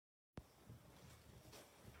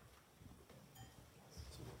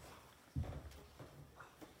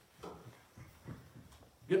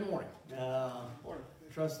Good morning.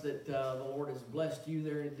 Trust that the Lord has blessed you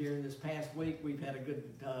there during this past week. We've had a good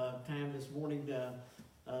time this morning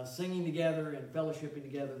singing together and fellowshipping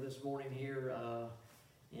together this morning here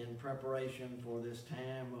in preparation for this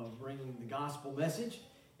time of bringing the gospel message.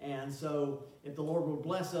 And so if the Lord will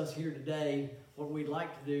bless us here today, what we'd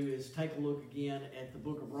like to do is take a look again at the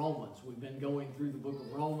book of Romans. We've been going through the book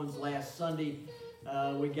of Romans. Last Sunday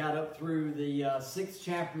we got up through the 6th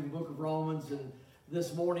chapter of the book of Romans, and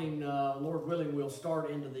this morning, Lord willing, we'll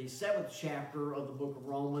start into the 7th chapter of the book of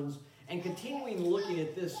Romans and continuing looking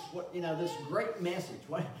at this great message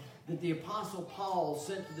that the Apostle Paul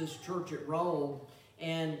sent to this church at Rome,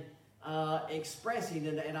 and expressing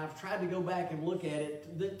it. And I've tried to go back and look at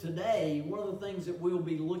it. Today, one of the things that we'll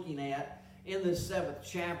be looking at in this 7th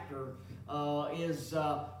chapter is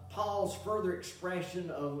Paul's further expression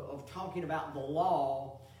of talking about the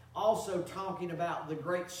law, also talking about the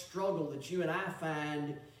great struggle that you and I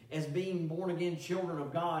find as being born-again children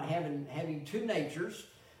of God, having two natures,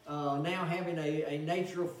 now having a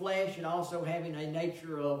nature of flesh and also having a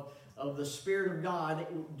nature of the Spirit of God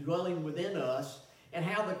dwelling within us, and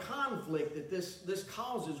how the conflict that this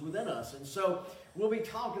causes within us. And so we'll be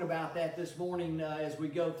talking about that this morning as we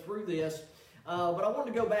go through this. But I want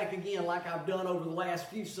to go back again, like I've done over the last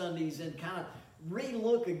few Sundays, and kind of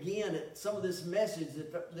re-look again at some of this message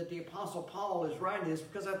that the Apostle Paul is writing this,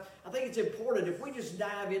 because I think it's important. If we just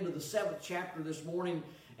dive into the 7th chapter this morning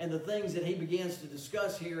and the things that he begins to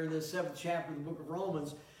discuss here in this 7th chapter of the book of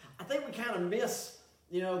Romans, I think we kind of miss,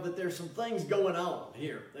 that there's some things going on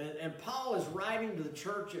here. And Paul is writing to the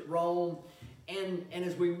church at Rome, and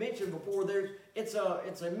as we mentioned before, it's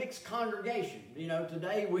a mixed congregation.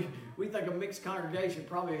 Today we think of mixed congregation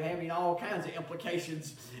probably having all kinds of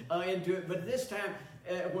implications into it. But at this time,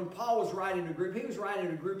 when Paul was writing a group, he was writing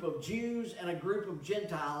a group of Jews and a group of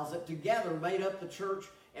Gentiles that together made up the church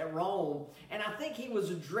at Rome. And I think he was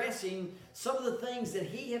addressing some of the things that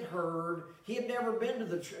he had heard. He had never been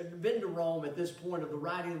to Rome at this point of the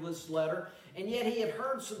writing of this letter, and yet he had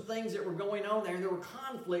heard some things that were going on there, and there were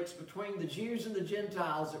conflicts between the Jews and the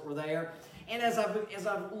Gentiles that were there. And as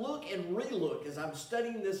I look and relook, as I'm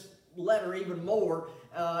studying this letter even more,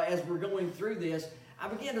 as we're going through this, I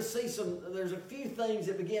began to see there's a few things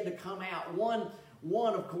that began to come out.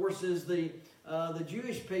 One of course, is the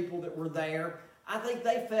Jewish people that were there. I think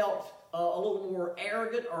they felt a little more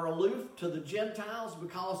arrogant or aloof to the Gentiles,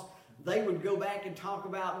 because they would go back and talk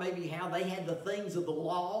about maybe how they had the things of the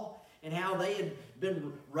law and how they had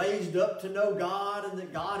been raised up to know God, and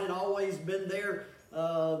that God had always been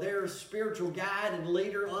their spiritual guide and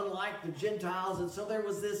leader, unlike the Gentiles. And so there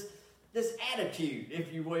was this attitude,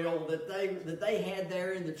 if you will, that they had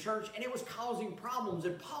there in the church, and it was causing problems.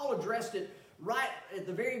 And Paul addressed it right at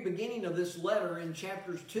the very beginning of this letter in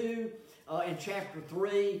chapters 2 and chapter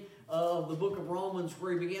 3 of the book of Romans,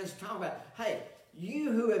 where he begins to talk about, hey,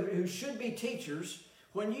 you who should be teachers,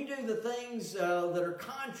 when you do the things that are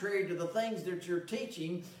contrary to the things that you're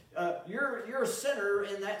teaching, you're a sinner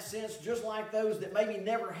in that sense, just like those that maybe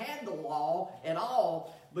never had the law at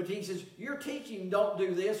all. But he says, you're teaching don't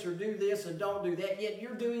do this or do this and don't do that, yet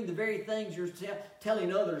you're doing the very things you're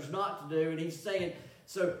telling others not to do. And he's saying,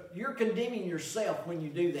 so you're condemning yourself when you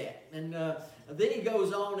do that. And then he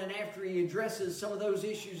goes on, and after he addresses some of those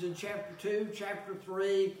issues in chapter 2, chapter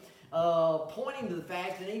 3, pointing to the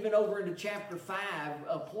fact, and even over into chapter 5,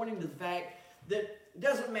 pointing to the fact that it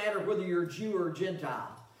doesn't matter whether you're a Jew or a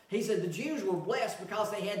Gentile. He said the Jews were blessed because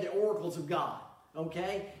they had the oracles of God,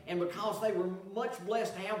 okay? And because they were much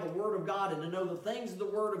blessed to have the Word of God and to know the things of the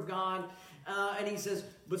Word of God. And he says,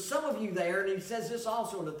 but some of you there, and he says this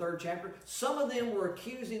also in the 3rd chapter, some of them were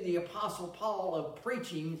accusing the Apostle Paul of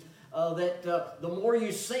preaching that the more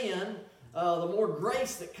you sin, the more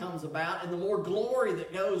grace that comes about and the more glory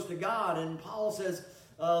that goes to God. And Paul says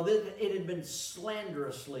that it had been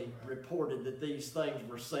slanderously reported that these things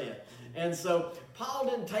were said. And so Paul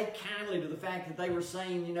didn't take kindly to the fact that they were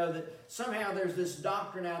saying, that somehow there's this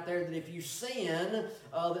doctrine out there that if you sin,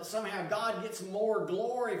 that somehow God gets more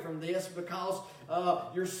glory from this because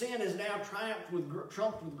your sin is now trumped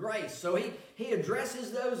with grace. So he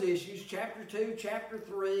addresses those issues, chapter 2, chapter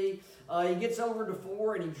 3. He gets over to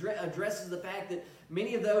 4, and he addresses the fact that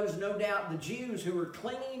many of those, no doubt, the Jews who were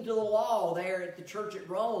clinging to the law there at the church at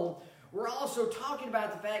Rome, were also talking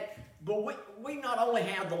about the fact, but we not only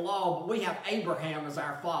have the law, but we have Abraham as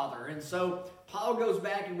our father. And so Paul goes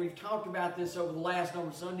back, and we've talked about this over the last number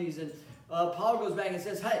of Sundays, and Paul goes back and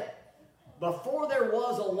says, hey, before there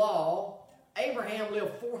was a law, Abraham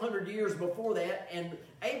lived 400 years before that, and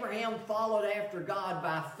Abraham followed after God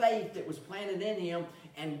by faith that was planted in him,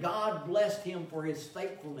 and God blessed him for his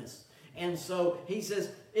faithfulness. And so he says,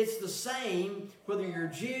 it's the same whether you're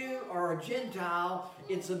a Jew or a Gentile.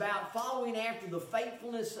 It's about following after the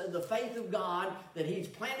faithfulness and the faith of God that He's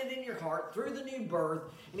planted in your heart through the new birth.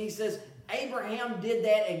 And he says, Abraham did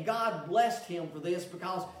that and God blessed him for this,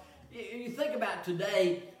 because you think about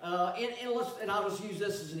today, and I'll just use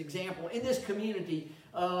this as an example. In this community,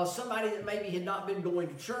 somebody that maybe had not been going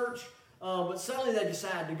to church, but suddenly they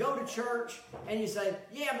decide to go to church, and you say,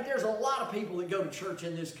 yeah, but there's a lot of people that go to church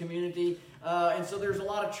in this community, and so there's a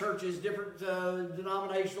lot of churches, different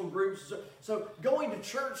denominational groups. So going to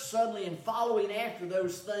church suddenly and following after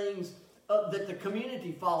those things that the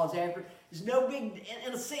community follows after is no big,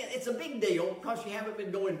 in a sense, it's a big deal because you haven't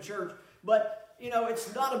been going to church, but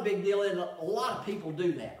it's not a big deal, and a lot of people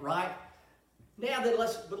do that, right? Now that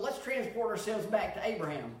let's transport ourselves back to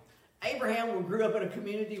Abraham. Abraham grew up in a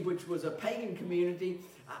community which was a pagan community,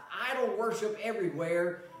 idol worship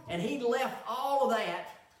everywhere, and he left all of that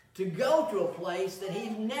to go to a place that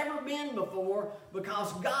he'd never been before,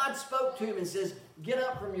 because God spoke to him and says, get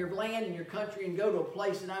up from your land and your country and go to a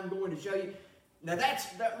place that I'm going to show you. Now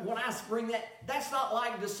when I bring that, that's not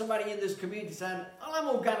like just somebody in this community saying, well, I'm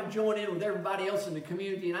going to kind of join in with everybody else in the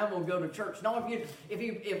community and I'm going to go to church. No,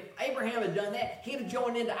 if Abraham had done that, he'd have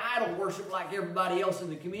joined into idol worship like everybody else in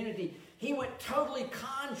the community. He went totally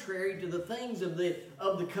contrary to the things of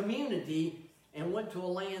the community and went to a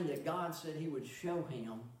land that God said He would show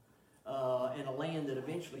him, and a land that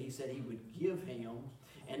eventually He said He would give him.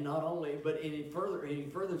 And not only, but he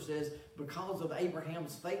further says, because of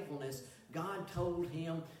Abraham's faithfulness, God told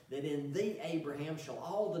him that in thee, Abraham, shall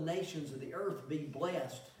all the nations of the earth be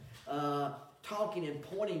blessed. Talking and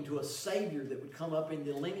pointing to a Savior that would come up in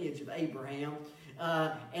the lineage of Abraham.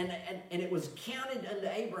 And it was counted unto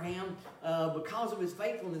Abraham, because of his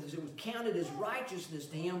faithfulness, it was counted as righteousness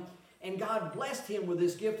to him. And God blessed him with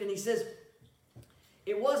this gift. And he says,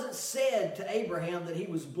 it wasn't said to Abraham that he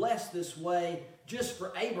was blessed this way just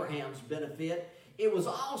for Abraham's benefit. It was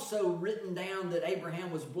also written down that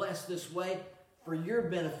Abraham was blessed this way for your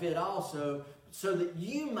benefit also, so that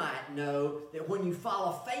you might know that when you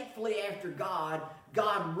follow faithfully after God,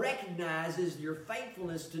 God recognizes your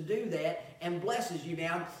faithfulness to do that and blesses you.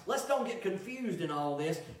 Now, let's don't get confused in all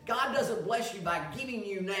this. God doesn't bless you by giving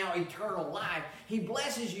you now eternal life. He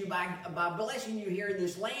blesses you by blessing you here in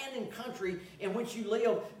this land and country in which you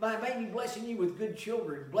live, by maybe blessing you with good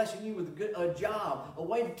children, blessing you with a job, a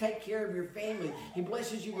way to take care of your family. He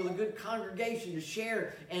blesses you with a good congregation to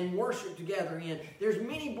share and worship together in. There's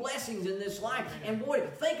many blessings in this life. And boy,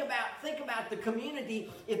 think about the community.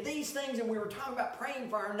 If these things that we were talking about praying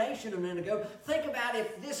for our nation a minute ago, think about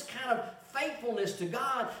if this kind of faithfulness to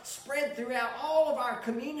God spread throughout all of our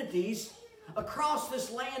communities across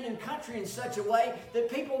this land and country in such a way that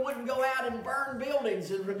people wouldn't go out and burn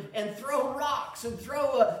buildings and throw rocks and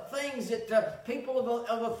throw things at people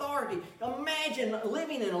of authority. Imagine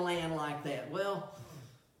living in a land like that. Well,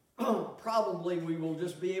 probably we will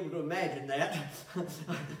just be able to imagine that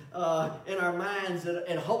in our minds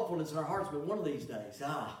and hopefulness in our hearts. But one of these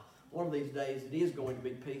days, it is going to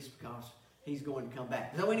be peace, because He's going to come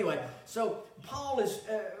back. So anyway,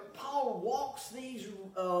 Paul walks these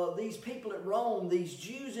people at Rome, these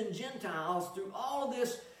Jews and Gentiles, through all of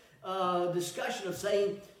this discussion of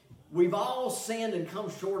saying, we've all sinned and come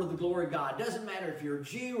short of the glory of God. It doesn't matter if you're a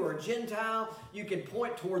Jew or a Gentile. You can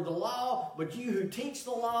point toward the law, but you who teach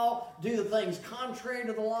the law do the things contrary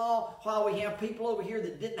to the law, while we have people over here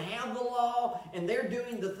that didn't have the law, and they're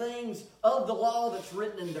doing the things of the law that's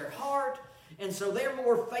written in their heart. And so they're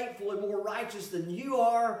more faithful and more righteous than you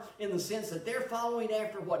are, in the sense that they're following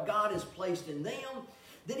after what God has placed in them.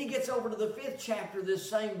 Then he gets over to the 5th chapter of this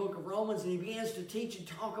same book of Romans, and he begins to teach and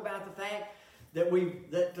talk about the fact that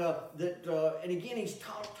and again he's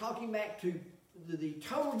talking back to the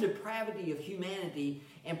total depravity of humanity,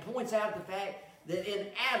 and points out the fact that in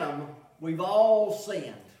Adam we've all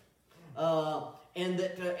sinned,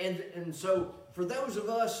 and so for those of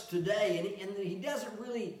us today, and he doesn't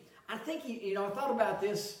really. I think I thought about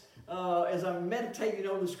this as I'm meditating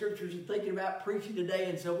on the scriptures and thinking about preaching today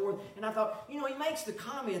and so forth. And I thought, he makes the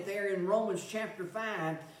comment there in Romans chapter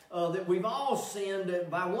 5 that we've all sinned.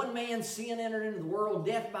 By one man's sin entered into the world,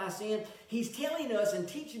 death by sin. He's telling us and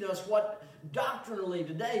teaching us what doctrinally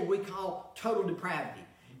today we call total depravity.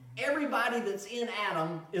 Everybody that's in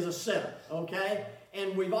Adam is a sinner, okay?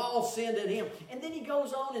 And we've all sinned in him. And then he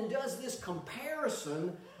goes on and does this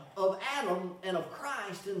comparison of Adam and of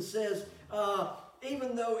Christ, and says,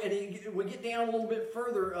 even though, and we get down a little bit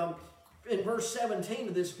further, in verse 17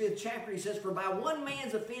 of this 5th chapter, he says, "For by one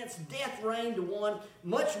man's offense death reigned to one,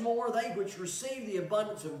 much more they which receive the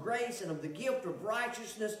abundance of grace and of the gift of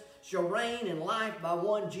righteousness shall reign in life by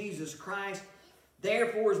one Jesus Christ.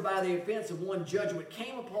 Therefore, as by the offense of one judgment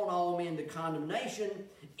came upon all men to condemnation,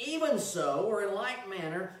 even so, or in like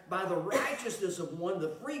manner, by the righteousness of one,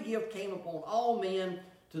 the free gift came upon all men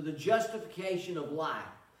to the justification of life."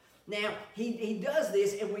 Now, he does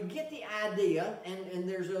this, and we get the idea, and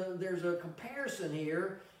there's a comparison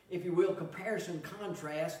here, if you will, comparison,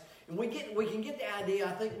 contrast, and we can get the idea,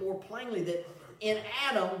 I think, more plainly that in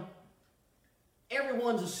Adam,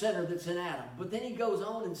 everyone's a sinner that's in Adam. But then he goes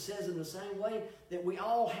on and says in the same way that we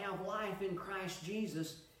all have life in Christ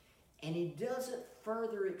Jesus, and he doesn't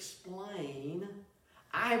further explain.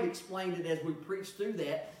 I have explained it as we preached through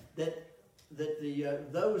that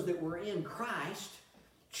those that were in Christ,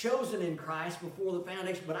 chosen in Christ before the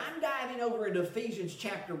foundation. But I'm diving over into Ephesians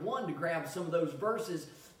chapter 1 to grab some of those verses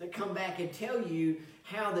that come back and tell you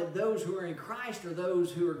how that those who are in Christ are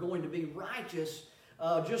those who are going to be righteous,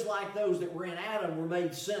 just like those that were in Adam were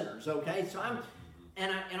made sinners. Okay, so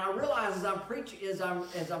I realize as I'm preaching, as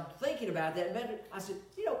I'm thinking about that, I said,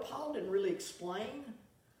 Paul didn't really explain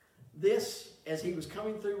this as he was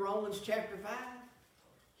coming through Romans chapter 5.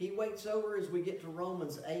 He waits over as we get to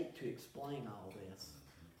Romans 8 to explain all this.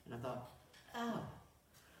 And I thought,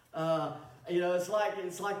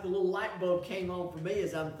 it's like the little light bulb came on for me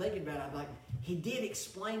as I'm thinking about it. I'm like, he did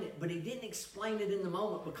explain it, but he didn't explain it in the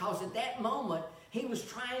moment, because at that moment, he was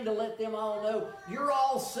trying to let them all know, you're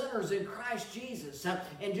all sinners in Christ Jesus.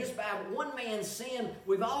 And just by one man's sin,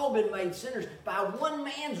 we've all been made sinners. By one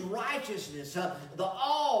man's righteousness, the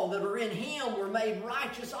all that are in him were made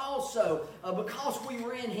righteous also, because we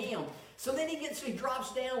were in him. So then he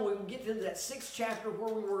drops down, we get to that 6th chapter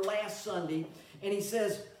where we were last Sunday, and he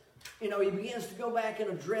says, he begins to go back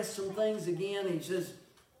and address some things again. He says,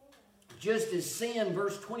 just as sin,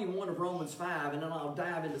 verse 21 of Romans 5, and then I'll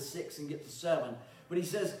dive into 6 and get to 7. But he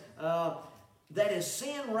says, that as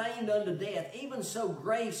sin reigned unto death, even so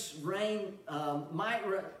grace might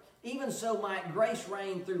grace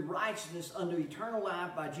reign through righteousness unto eternal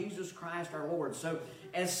life by Jesus Christ our Lord. So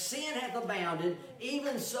as sin hath abounded,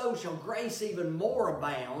 even so shall grace even more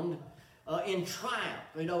abound in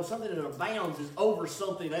triumph. Something that abounds is over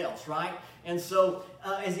something else, right? And so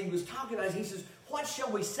as he was talking about it, he says, what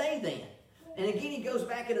shall we say then? And again, he goes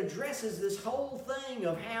back and addresses this whole thing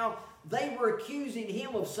of how they were accusing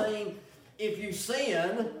him of saying, if you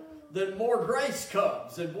sin, then more grace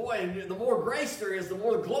comes. And boy, the more grace there is, the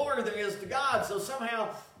more glory there is to God. So somehow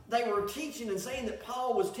they were teaching and saying that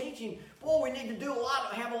Paul was teaching, boy, we need to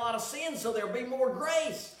have a lot of sin so there'll be more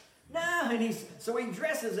grace. No, and so he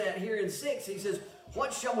addresses that here in 6. He says,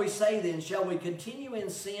 what shall we say then? Shall we continue in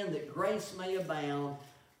sin that grace may abound?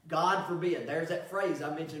 God forbid. There's that phrase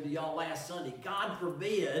I mentioned to y'all last Sunday. God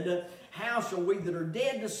forbid. How shall we that are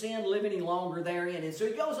dead to sin live any longer therein? And so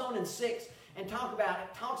he goes on in 6 and talks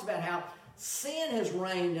about how sin has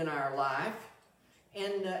reigned in our life.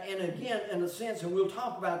 And again, in a sense, and we'll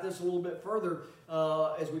talk about this a little bit further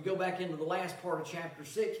as we go back into the last part of chapter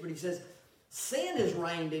 6, but he says, sin has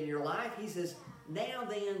reigned in your life. He says, now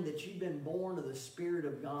then that you've been born of the Spirit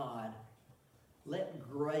of God, let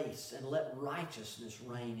grace and let righteousness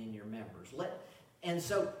reign in your members.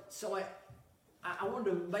 I wanted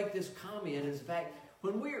to make this comment as the fact,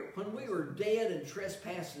 when we were dead in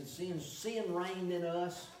trespasses and sins, sin reigned in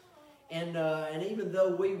us. And even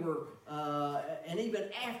though we were, and even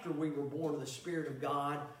after we were born of the Spirit of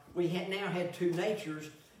God, we now had two natures.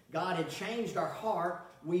 God had changed our heart.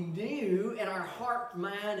 We knew in our heart,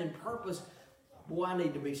 mind, and purpose, boy, I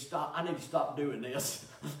need to stop doing this.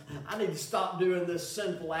 I need to stop doing this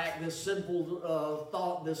sinful act, this sinful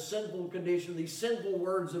thought, this sinful condition, these sinful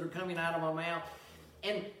words that are coming out of my mouth.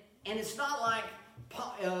 And it's not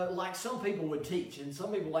like some people would teach, and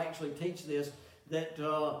some people actually teach this, that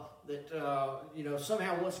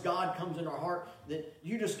somehow once God comes in our heart, that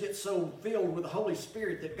you just get so filled with the Holy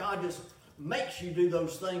Spirit that God just makes you do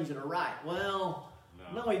those things that are right. Well,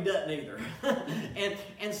 no, he doesn't either.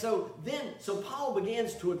 So Paul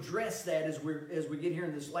begins to address that as we get here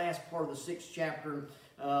in this last part of the 6th chapter.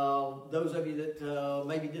 Those of you that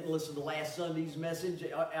maybe didn't listen to last Sunday's message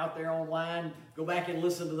out there online, go back and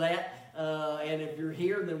listen to that. And if you're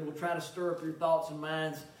here, then we'll try to stir up your thoughts and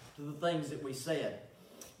minds to the things that we said.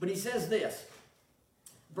 But he says this,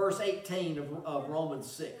 verse 18 of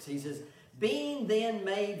Romans 6. He says, being then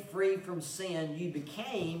made free from sin, you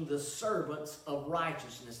became the servants of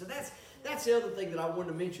righteousness. And that's the other thing that I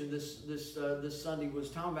wanted to mention this Sunday was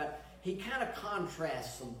talking about. He kind of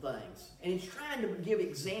contrasts some things. And he's trying to give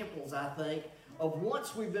examples, I think, of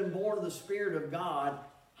once we've been born of the Spirit of God,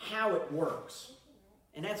 how it works.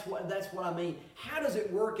 And that's what I mean. How does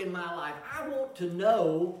it work in my life? I want to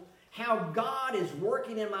know how God is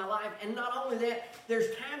working in my life. And not only that, there's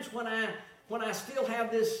times when I still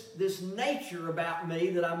have this nature about me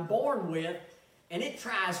that I'm born with, and it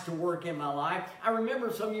tries to work in my life. I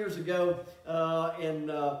remember some years ago,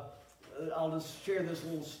 and I'll just share this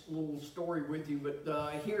little story with you.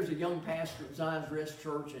 But here's a young pastor at Zion's Rest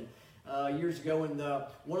Church, and years ago, and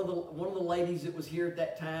one of the ladies that was here at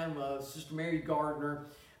that time, Sister Mary Gardner,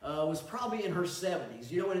 was probably in her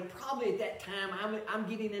 70s. You know, and probably at that time, I'm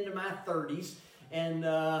getting into my 30s. And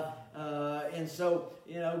so,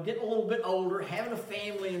 you know, getting a little bit older, having a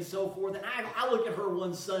family and so forth. And I looked at her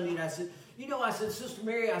one Sunday and I said, you know, I said, Sister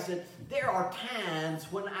Mary, I said, there are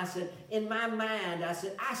times when I said, in my mind, I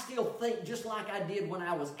said, I still think just like I did when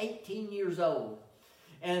I was 18 years old.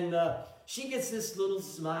 And she gets this little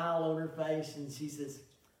smile on her face and she says,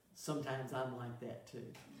 sometimes I'm like that too.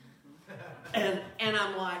 and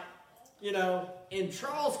I'm like, you know, in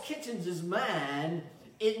Charles Kitchens' mind,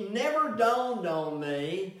 it never dawned on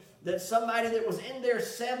me that somebody that was in their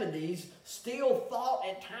 70s still thought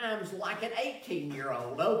at times like an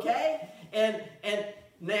 18-year-old, okay? And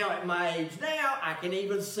now at my age now, I can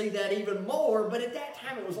even see that even more, but at that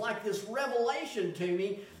time it was like this revelation to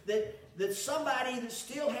me that somebody that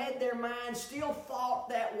still had their mind, still thought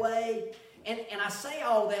that way. And I say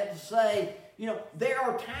all that to say, you know, there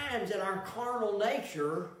are times in our carnal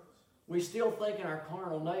nature, we still think in our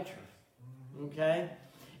carnal nature, okay?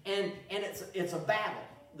 And it's a battle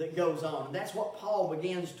that goes on. And that's what Paul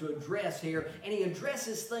begins to address here. And he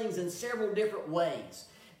addresses things in several different ways.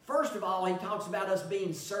 First of all, he talks about us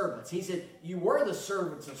being servants. He said, you were the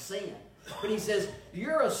servants of sin. But he says,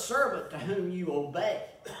 you're a servant to whom you obey.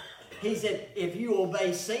 He said, if you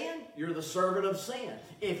obey sin, you're the servant of sin.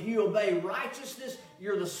 If you obey righteousness,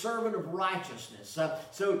 you're the servant of righteousness.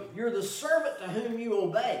 So you're the servant to whom you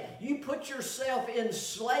obey. You put yourself in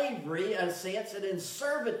slavery, in a sense, and in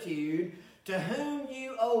servitude to whom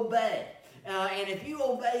you obey. And if you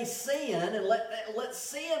obey sin and let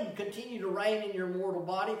sin continue to reign in your mortal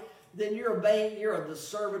body, then you're the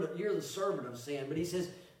servant of sin. But he says,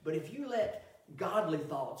 but if you let godly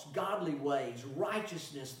thoughts, godly ways,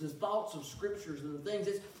 righteousness, the thoughts of scriptures and the things,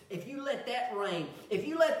 if you let that reign, if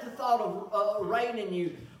you let the thought of reign in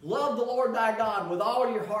you, love the Lord thy God with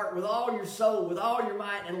all your heart, with all your soul, with all your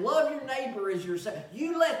might, and love your neighbor as yourself.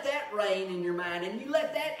 You let that reign in your mind, and you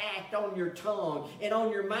let that act on your tongue, and on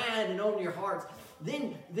your mind, and on your hearts.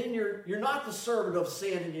 Then you're not the servant of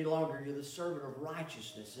sin any longer. You're the servant of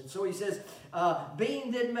righteousness. And so he says,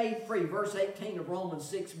 being then made free, verse 18 of Romans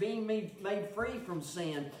 6, being made free from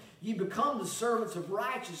sin, you become the servants of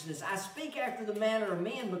righteousness. I speak after the manner of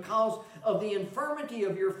men because of the infirmity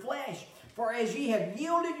of your flesh. For as ye have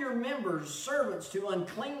yielded your members servants to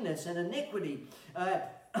uncleanness and iniquity,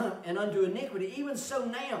 and unto iniquity, even so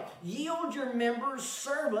now yield your members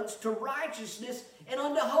servants to righteousness and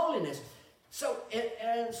unto holiness. So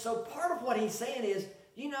part of what he's saying is,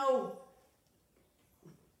 you know,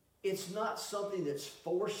 it's not something that's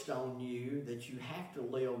forced on you that you have to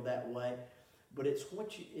live that way, but it's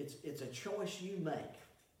a choice you make.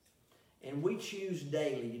 And we choose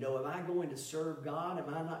daily, you know, am I going to serve God?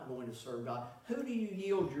 Am I not going to serve God? Who do you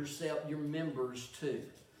yield your members to?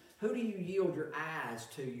 Who do you yield your eyes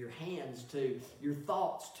to, your hands to, your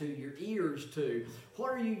thoughts to, your ears to?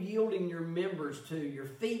 What are you yielding your members to, your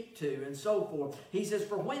feet to, and so forth? He says,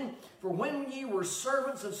 For when ye were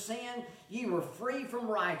servants of sin, ye were free from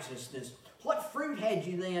righteousness. What fruit had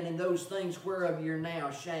you then in those things whereof ye are now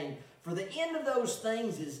ashamed? For the end of those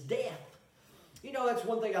things is death. You know, that's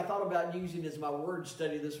one thing I thought about using as my word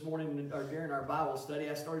study this morning, or during our Bible study.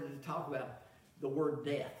 I started to talk about the word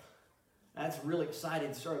death. That's a really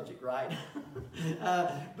exciting subject, right?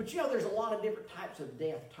 But you know, there's a lot of different types of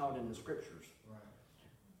death taught in the scriptures.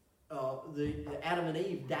 Right. Adam and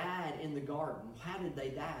Eve died in the garden. How did they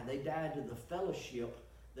die? They died to the fellowship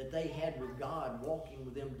that they had with God, walking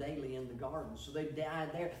with them daily in the garden. So they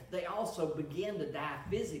died there. They also began to die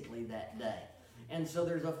physically that day. And so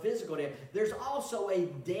there's a physical death. There's also a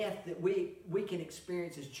death that we can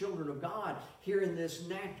experience as children of God here in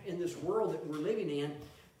this world that we're living in.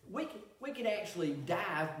 We could actually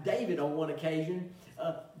die. David, on one occasion,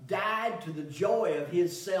 died to the joy of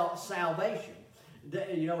his salvation.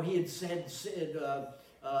 You know, he had said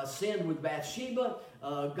sinned with Bathsheba.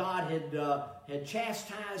 God had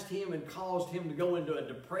chastised him and caused him to go into a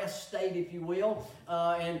depressed state, if you will.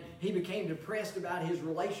 And he became depressed about his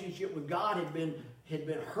relationship with God, had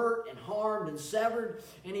been hurt and harmed and severed.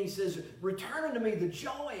 And he says, return unto me the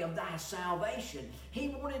joy of thy salvation. He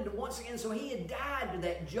wanted to once again, so he had died to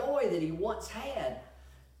that joy that he once had.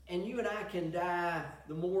 And you and I can die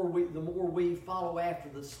the more we follow after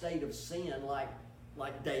the state of sin,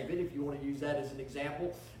 like David, if you want to use that as an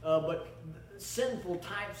example. But sinful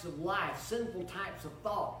types of life, sinful types of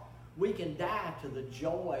thought, we can die to the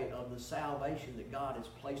joy of the salvation that God has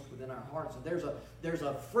placed within our hearts. And there's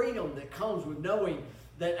a freedom that comes with knowing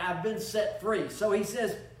that I've been set free. So he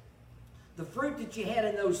says, the fruit that you had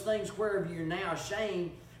in those things whereof you're now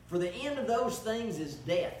ashamed, for the end of those things is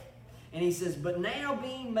death. And he says, but now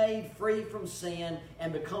being made free from sin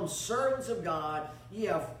and become servants of God, you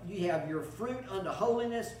have your fruit unto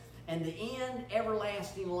holiness, and the end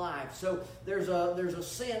everlasting life. So there's a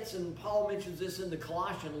sense, and Paul mentions this in the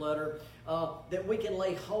Colossian letter, that we can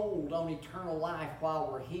lay hold on eternal life while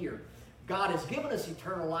we're here. God has given us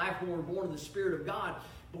eternal life when we're born of the Spirit of God,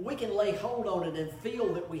 but we can lay hold on it and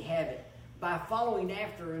feel that we have it by following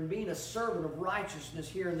after and being a servant of righteousness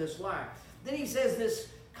here in this life. Then he says this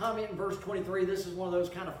comment in verse 23. This is one of those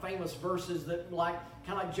kind of famous verses that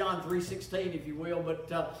kind of like John 3:16, if you will, but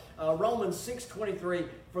Romans 6:23,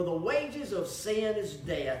 for the wages of sin is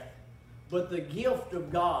death, but the gift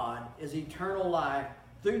of God is eternal life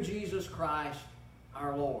through Jesus Christ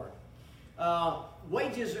our Lord.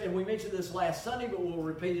 Wages, and we mentioned this last Sunday, but we'll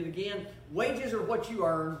repeat it again. Wages are what you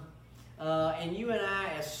earn, and you and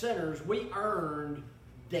I as sinners, we earned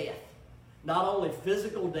death. Not only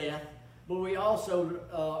physical death, but we also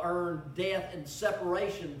earn death and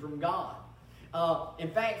separation from God. In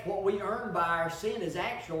fact, what we earn by our sin is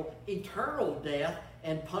actual eternal death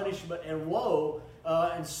and punishment and woe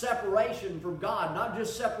and separation from God. Not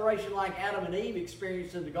just separation like Adam and Eve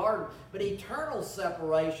experienced in the garden, but eternal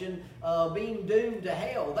separation, being doomed to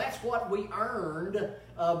hell. That's what we earned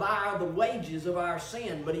by the wages of our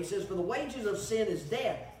sin. But he says, for the wages of sin is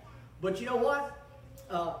death. But you know what?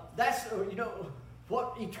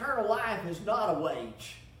 What eternal life is not a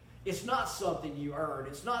wage. It's not something you earn.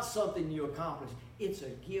 It's not something you accomplish. It's a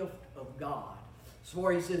gift of God. So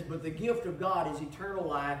he says, but the gift of God is eternal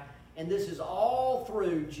life, and this is all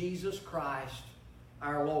through Jesus Christ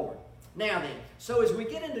our Lord. Now then, so as we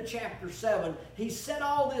get into chapter 7, he set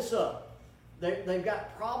all this up. They've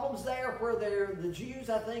got problems there where the Jews,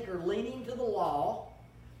 I think, are leaning to the law,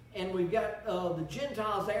 and we've got the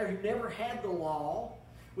Gentiles there who never had the law.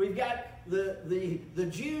 We've got the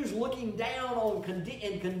Jews looking down on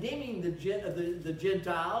and condemning the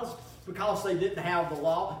Gentiles because they didn't have the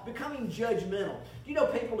law, becoming judgmental. You know,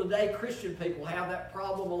 people today, Christian people, have that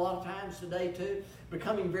problem a lot of times today too,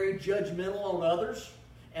 becoming very judgmental on others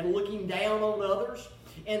and looking down on others.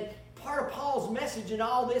 And part of Paul's message in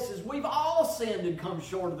all this is we've all sinned and come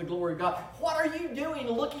short of the glory of God. What are you doing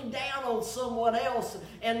looking down on someone else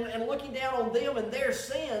and looking down on them and their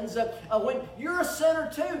sins when you're a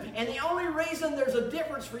sinner too? And the only reason there's a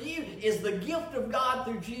difference for you is the gift of God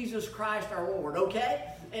through Jesus Christ our Lord, okay?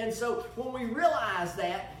 And so when we realize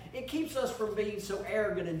that, it keeps us from being so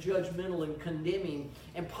arrogant and judgmental and condemning.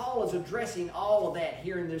 And Paul is addressing all of that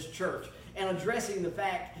here in this church, and addressing the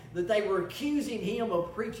fact that they were accusing him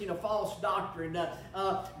of preaching a false doctrine,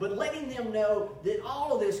 but letting them know that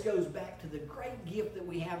all of this goes back to the great gift that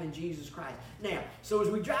we have in Jesus Christ. Now, so as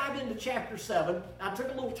we dive into chapter 7, I took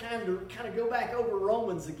a little time to kind of go back over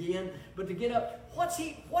Romans again, but to get up,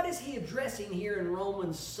 what is he addressing here in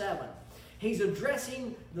Romans 7? He's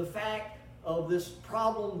addressing the fact of this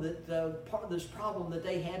problem that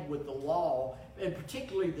they had with the law, and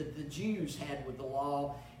particularly that the Jews had with the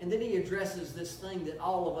law. And then he addresses this thing that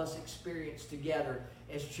all of us experience together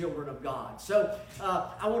as children of God. So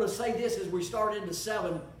I want to say this as we start into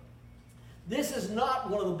 7. This is not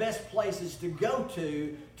one of the best places to go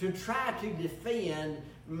to try to defend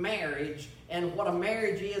marriage and what a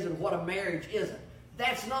marriage is and what a marriage isn't.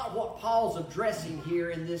 That's not what Paul's addressing here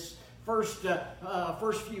in this first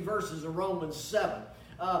few verses of Romans 7.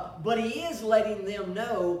 But he is letting them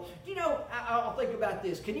know, I'll think about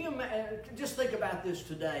this. Can you just think about this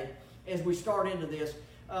today as we start into this?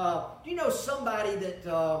 Somebody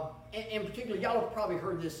that, in particular, y'all have probably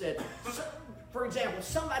heard this said. For example,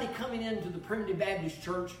 somebody coming into the Primitive Baptist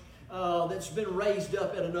Church that's been raised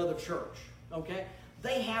up at another church, okay?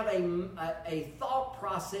 They have a thought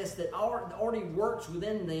process that already works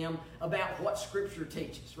within them about what Scripture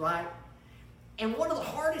teaches, right? And one of the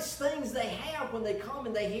hardest things they have when they come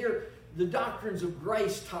and they hear the doctrines of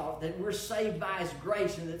grace taught, that we're saved by His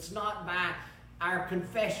grace and it's not by our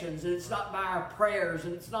confessions, and it's not by our prayers,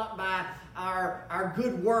 and it's not by our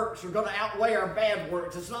good works are going to outweigh our bad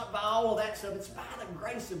works. It's not by all of that stuff. It's by the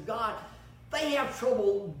grace of God. They have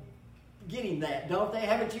trouble getting that, don't they?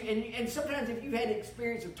 Haven't you? And sometimes if you've had the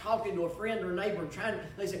experience of talking to a friend or a neighbor and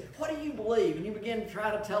they say, what do you believe? And you begin to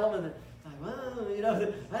try to tell them, and it's like,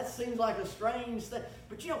 well, that seems like a strange thing.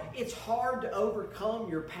 But it's hard to overcome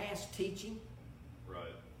your past teaching. Right.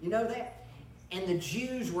 You know that? And the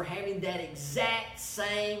Jews were having that exact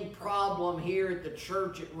same problem here at the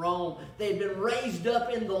church at Rome. They had been raised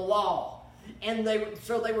up in the law. And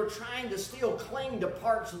so they were trying to still cling to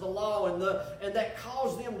parts of the law, and that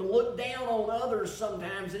caused them to look down on others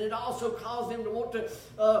sometimes, and it also caused them to want to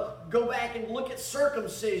go back and look at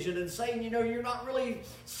circumcision and saying, you're not really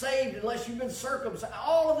saved unless you've been circumcised.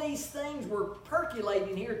 All of these things were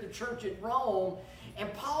percolating here at the church at Rome,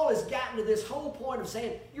 and Paul has gotten to this whole point of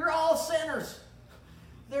saying, you're all sinners.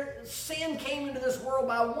 Sin came into this world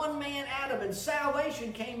by one man, Adam, and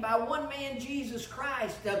salvation came by one man, Jesus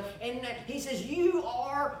Christ. And he says, you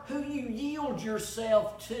are who you yield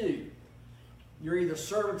yourself to. You're either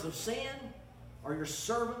servants of sin or you're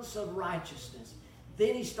servants of righteousness.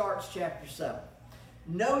 Then he starts chapter 7.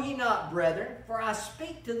 Know ye not, brethren, for I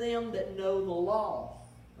speak to them that know the law.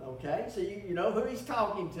 Okay, so you know who he's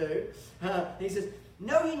talking to. He says,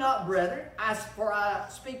 know ye not, brethren, for I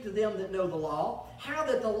speak to them that know the law, how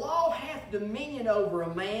that the law hath dominion over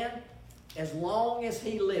a man as long as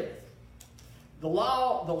he liveth. The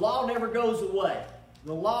law never goes away.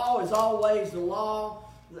 The law is always the law,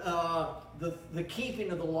 the keeping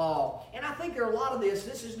of the law. And I think there are a lot of this.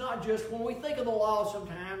 This is not just, when we think of the law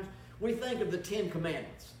sometimes, we think of the Ten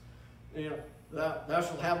Commandments. Thou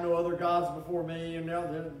shalt have no other gods before me, and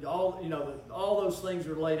all those things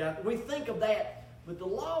are laid out. We think of that. But the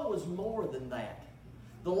law was more than that.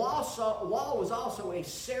 The law was also a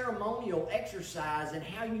ceremonial exercise in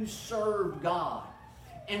how you served God.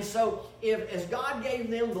 And so, as God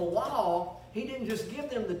gave them the law, He didn't just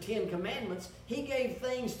give them the Ten Commandments. He gave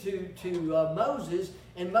things to Moses,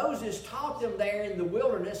 and Moses taught them there in the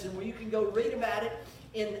wilderness. And you can go read about it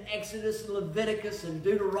in Exodus, and Leviticus, and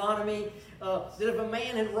Deuteronomy, that if a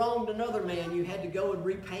man had wronged another man, you had to go and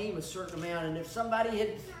repay him a certain amount. And if somebody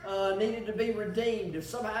had needed to be redeemed, if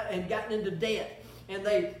somebody had gotten into debt, and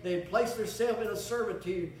they had placed themselves in a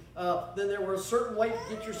servitude, then there were a certain way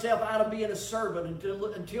to get yourself out of being a servant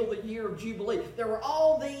until the year of Jubilee. There were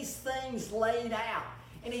all these things laid out.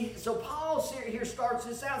 And so Paul here starts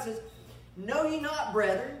this out, says, know ye not,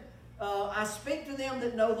 brethren, I speak to them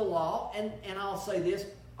that know the law, and I'll say this,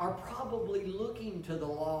 are probably looking to the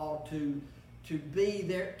law to be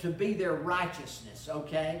their righteousness,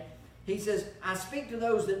 okay? He says, I speak to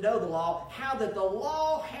those that know the law, how that the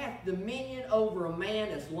law hath dominion over a man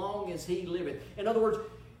as long as he liveth. In other words,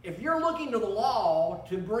 if you're looking to the law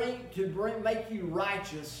to make you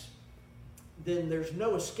righteous, then there's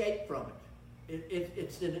no escape from it.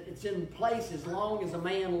 It's in place as long as a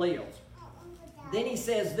man lives. Then he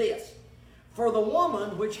says this, for the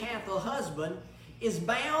woman which hath a husband is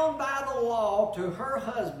bound by the law to her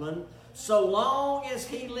husband so long as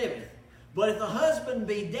he liveth. But if the husband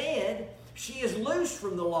be dead, she is loosed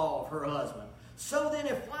from the law of her husband. So then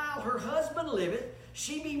if while her husband liveth,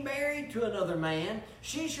 she be married to another man,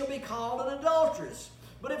 she shall be called an adulteress.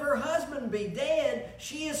 But if her husband be dead,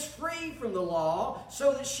 she is free from the law,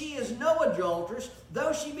 so that she is no adulteress,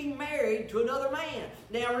 though she be married to another man.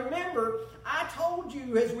 Now remember, I told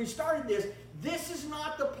you as we started this is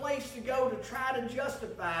not the place to go to try to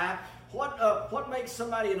justify what makes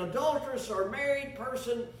somebody an adulteress or a married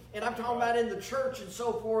person, and I'm talking about in the church and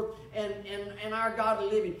so forth, and our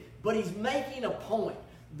godly living. But he's making a point.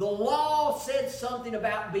 The law said something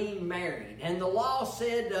about being married, and the law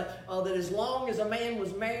said that as long as a man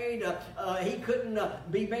was married, he couldn't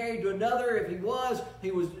be married to another. If he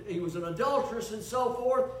was an adulteress and so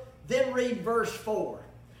forth. Then read verse 4.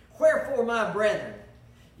 Wherefore, my brethren,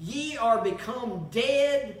 ye are become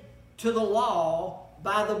dead to the law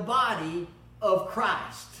by the body of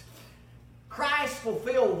Christ. Christ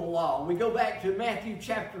fulfilled the law. We go back to Matthew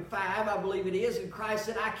chapter 5, I believe it is, and Christ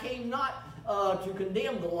said, I came not to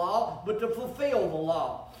condemn the law, but to fulfill the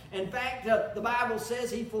law. In fact, the Bible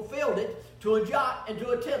says he fulfilled it to a jot and to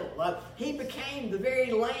a tittle. He became the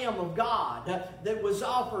very Lamb of God that was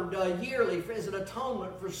offered yearly as an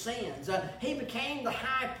atonement for sins. He became the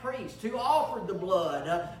high priest who offered the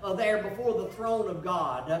blood there before the throne of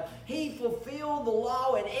God. He fulfilled the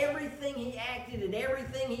law in everything he acted and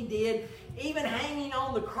everything he did, even hanging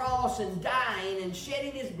on the cross and dying and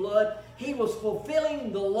shedding his blood. He was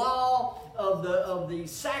fulfilling the law of the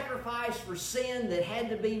sacrifice for sin that had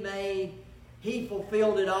to be made. He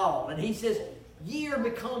fulfilled it all. And he says, ye are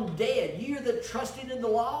become dead. Ye are that trusted in the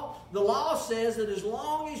law says that as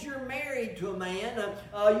long as you're married to a man,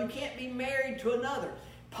 you can't be married to another.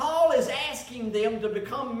 Paul is asking them to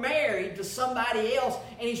become married to somebody else,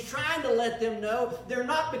 and he's trying to let them know they're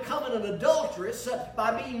not becoming an adulteress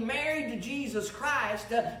by being married to Jesus Christ,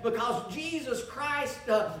 because Jesus Christ,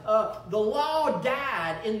 the law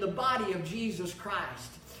died in the body of Jesus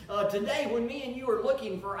Christ. Today, when me and you are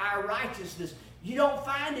looking for our righteousness, you don't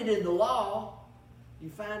find it in the law. You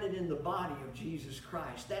find it in the body of Jesus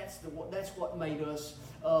Christ. That's what made us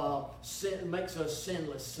makes us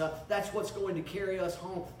sinless. That's what's going to carry us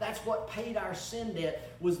home. That's what paid our sin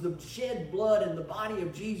debt, was the shed blood in the body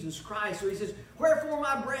of Jesus Christ. So he says, wherefore,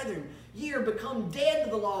 my brethren, ye are become dead to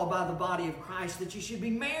the law by the body of Christ, that ye should be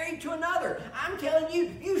married to another. I'm telling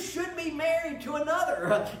you, you should be married to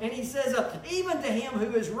another. And he says, even to him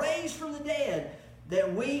who is raised from the dead,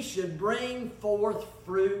 that we should bring forth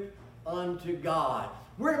fruit unto God.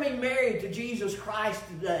 We're to be married to Jesus Christ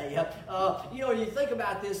today. You think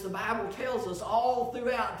about this, the Bible tells us all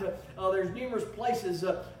throughout, there's numerous places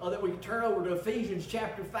that we can turn over to Ephesians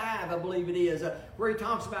chapter 5, I believe it is, where he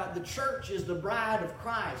talks about the church is the bride of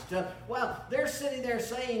Christ. Well, they're sitting there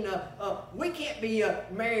saying, we can't be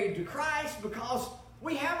married to Christ because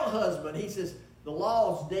we have a husband. He says, the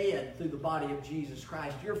law's dead through the body of Jesus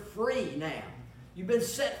Christ. You're free now. You've been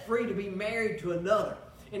set free to be married to another.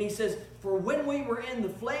 And he says, for when we were in the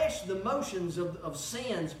flesh, the motions of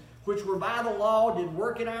sins, which were by the law, did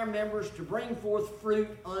work in our members to bring forth fruit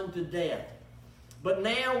unto death. But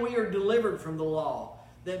now we are delivered from the law,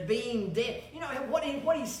 that being dead. You know, what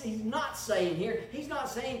he's not saying here, he's not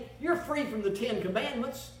saying you're free from the 10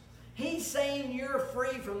 Commandments. He's saying you're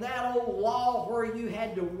free from that old law where you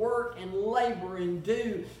had to work and labor and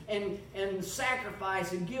do and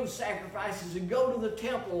sacrifice and give sacrifices and go to the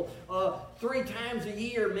temple 3 times a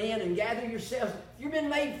year, man, and gather yourselves. You've been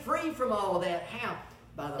made free from all of that. How?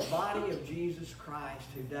 By the body of Jesus Christ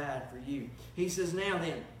who died for you. He says, now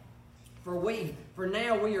then, for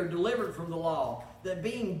now we are delivered from the law, that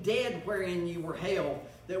being dead wherein you were held,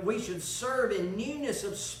 that we should serve in newness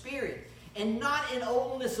of spirit, and not in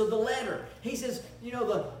oldness of the letter. He says, the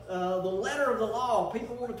letter of the law,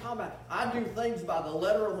 people want to talk about, I do things by the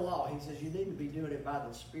letter of the law. He says, you need to be doing it by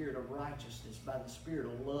the spirit of righteousness, by the spirit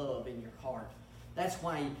of love in your heart. That's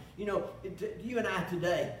why, you and I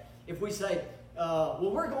today, if we say,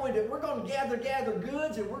 we're going to gather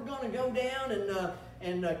goods, and we're going to go down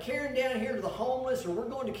and carry them down here to the homeless, or we're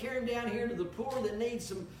going to carry them down here to the poor that need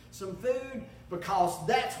some food, because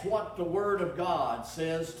that's what the Word of God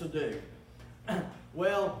says to do.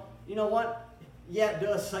 Well, you know what? Yeah, it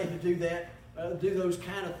does say to do that, do those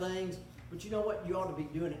kind of things. But you know what? You ought to be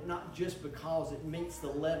doing it not just because it meets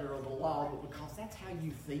the letter of the law, but because that's how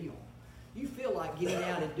you feel. You feel like getting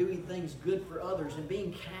out and doing things good for others and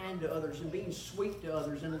being kind to others and being sweet to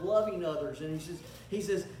others and loving others. And he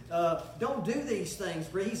says, don't do these things.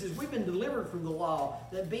 For he says, we've been delivered from the law,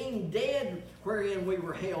 that being dead wherein we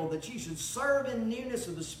were held, that ye should serve in newness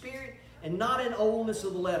of the Spirit and not in oldness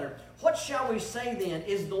of the letter. What shall we say then?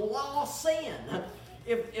 Is the law sin?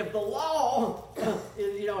 If the law,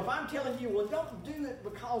 if I'm telling you, well, don't do it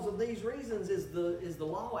because of these reasons, is the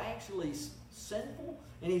law actually sinful?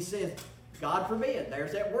 And he says, God forbid.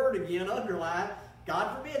 There's that word again, underlined.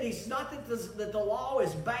 God forbid. He says not that the law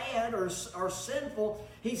is bad or sinful.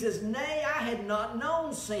 He says, nay, I had not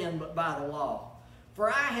known sin but by the law.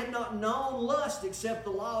 For I had not known lust except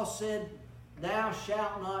the law said, thou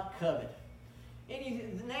shalt not covet.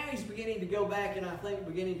 And now he's beginning to go back and I think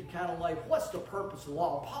beginning to kind of like, what's the purpose of the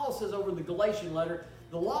law? Paul says over the Galatian letter,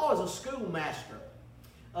 the law is a schoolmaster.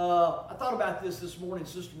 I thought about this morning,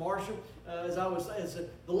 Sister Marshall, as I was saying,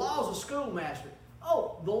 the law is a schoolmaster.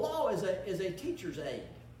 Oh, the law is a teacher's aid.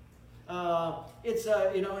 It's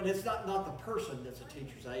and it's not the person that's a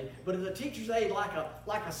teacher's aid, but it's a teacher's aid like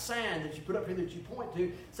a sign that you put up here that you point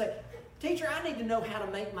to. Say, teacher, I need to know how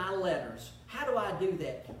to make my letters. How do I do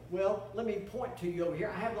that? Well, let me point to you over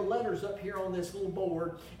here. I have the letters up here on this little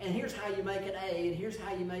board, and here's how you make an A, and here's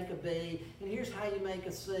how you make a B, and here's how you make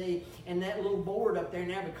a C, and that little board up there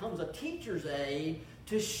now becomes a teacher's aid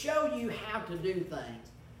to show you how to do things.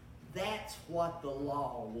 That's what the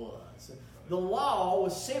law was. The law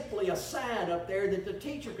was simply a sign up there that the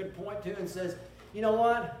teacher could point to and says, you know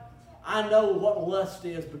what? I know what lust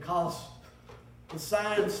is because the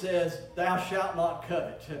sign says, thou shalt not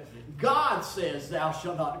covet. God says, thou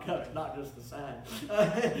shalt not covet, not just the sign.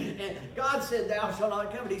 And God said, thou shalt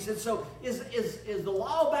not covet. He said, so is the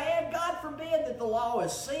law bad? God forbid that the law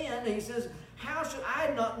is sin. He says, I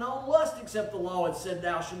had not known lust except the law had said,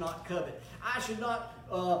 thou shalt not covet. I should not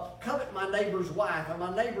covet my neighbor's wife, and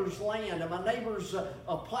my neighbor's land, and my neighbor's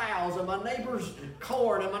plows, and my neighbor's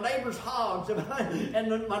corn, and my neighbor's hogs, and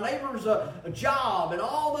my neighbor's job, and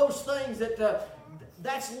all those things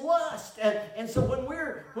that's lust. And so when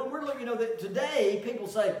we're looking, that today people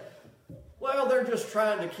say, well, they're just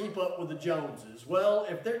trying to keep up with the Joneses. Well,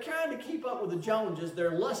 if they're trying to keep up with the Joneses,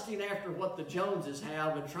 they're lusting after what the Joneses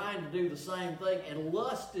have and trying to do the same thing. And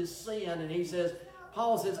lust is sin. And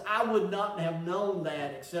Paul says, I would not have known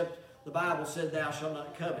that except the Bible said, thou shalt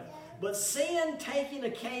not covet. But sin taking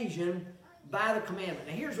occasion by the commandment.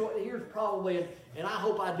 Now here's probably, and I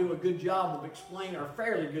hope I do a good job of explaining, or a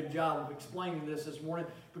fairly good job of explaining this morning,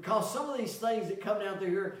 because some of these things that come down through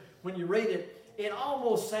here, when you read it, it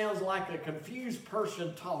almost sounds like a confused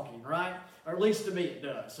person talking, right? Or at least to me it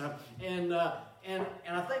does. I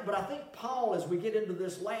think Paul, as we get into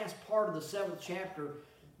this last part of the 7th chapter,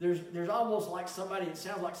 there's almost like somebody, it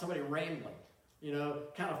sounds like somebody rambling,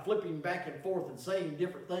 kind of flipping back and forth and saying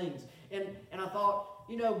different things. And I thought,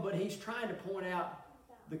 but he's trying to point out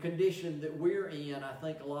the condition that we're in. I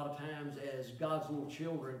think a lot of times as God's little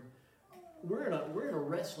children, we're in a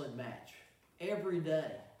wrestling match every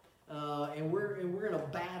day. And we're in a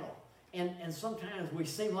battle, and sometimes we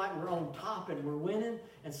seem like we're on top and we're winning,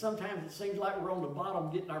 and sometimes it seems like we're on the bottom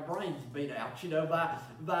getting our brains beat out,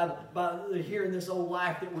 by hearing this old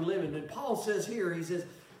life that we're living. And Paul says here, he says,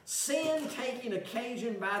 sin taking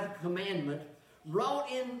occasion by the commandment wrought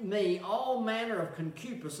in me all manner of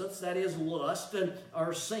concupiscence, that is lust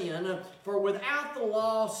or sin, for without the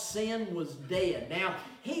law sin was dead. Now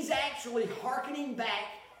he's actually hearkening back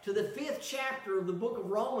to the 5th chapter of the book of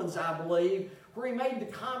Romans, I believe, where he made the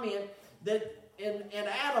comment that in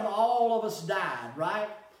Adam all of us died, right?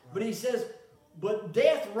 But he says, but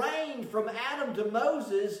death reigned from Adam to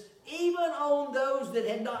Moses, even on those that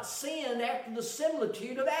had not sinned after the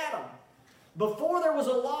similitude of Adam. Before there was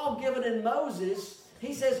a law given in Moses,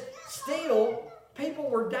 he says, still people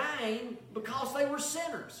were dying because they were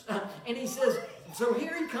sinners. And he says, so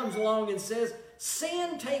here he comes along and says,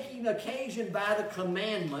 sin taking occasion by the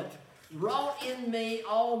commandment wrought in me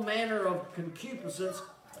all manner of concupiscence,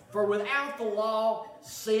 for without the law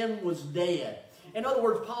sin was dead. In other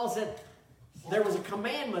words, Paul said, there was a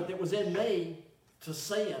commandment that was in me to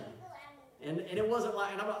sin. And it wasn't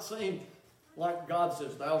like, and I'm not saying like God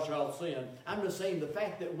says, thou shalt sin. I'm just saying the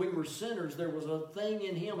fact that we were sinners, there was a thing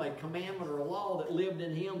in him, a commandment or a law that lived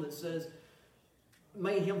in him that says,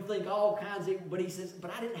 made him think all kinds of, but he says,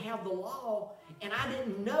 but I didn't have the law, and I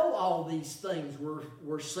didn't know all these things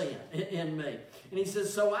were sin in me. And he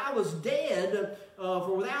says, so I was dead,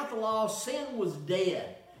 for without the law, sin was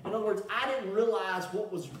dead. In other words, I didn't realize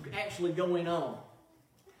what was actually going on.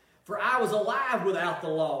 For I was alive without the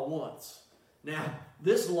law once. Now,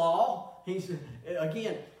 this law,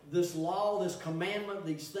 again, this law, this commandment,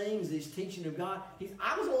 these things, this teaching of God,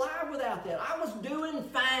 I was alive without that. I was doing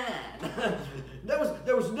fine.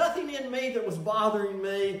 There was nothing in me that was bothering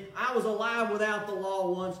me. I was alive without the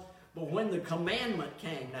law once. But when the commandment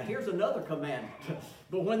came, now here's another commandment.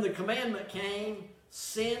 But when the commandment came,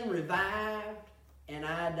 sin revived and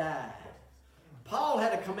I died. Paul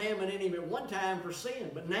had a commandment in him at one time for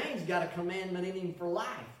sin, but now he's got a commandment in him for life.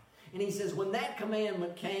 And he says, when that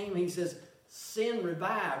commandment came, he says, sin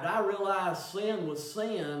revived. I realized sin was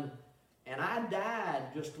sin, and I died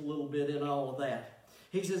just a little bit in all of that.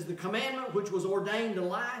 He says, the commandment which was ordained to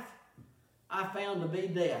life, I found to be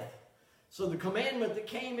death. So the commandment that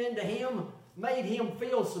came into him made him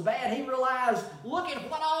feel so bad. He realized, look at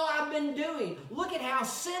what all I've been doing. Look at how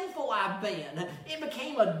sinful I've been. It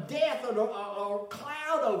became a death or a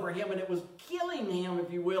cloud over him, and it was killing him,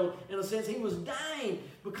 if you will, in a sense. He was dying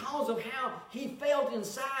because of how he felt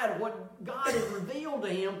inside what God had revealed to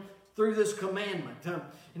him through this commandment.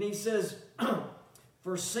 And he says,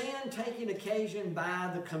 for sin taking occasion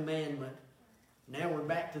by the commandment, now we're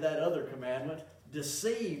back to that other commandment,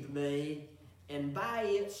 deceived me, and by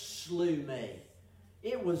it slew me.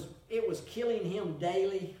 It was killing him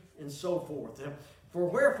daily and so forth. For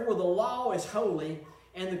wherefore the law is holy,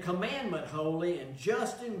 and the commandment holy, and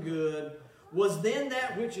just and good. Was then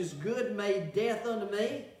that which is good made death unto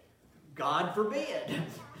me? God forbid.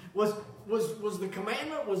 Was the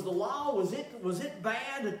commandment, was the law, was it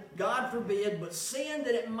bad? God forbid. But sin,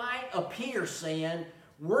 that it might appear sin,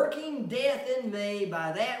 working death in me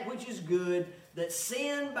by that which is good, that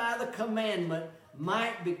sin by the commandment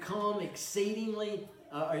might become exceeding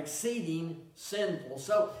sinful.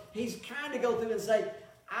 So he's trying to go through and say,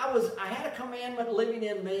 I had a commandment living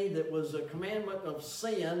in me that was a commandment of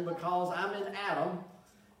sin because I'm in Adam,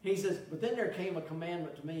 He says, but then there came a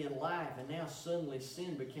commandment to me in life, and now suddenly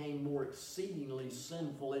sin became more exceedingly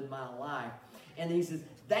sinful in my life. And he says,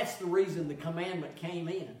 that's the reason the commandment came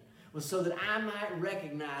in, was so that I might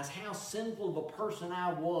recognize how sinful of a person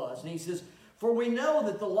I was. And he says, for we know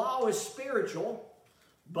that the law is spiritual,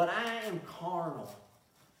 but I am carnal,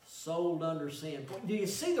 sold under sin. Do you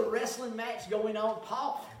see the wrestling match going on?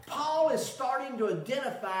 Paul is starting to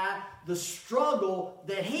identify the struggle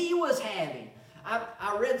that he was having.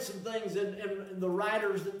 I read some things in the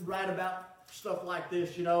writers that write about stuff like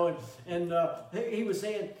this, you know, and he was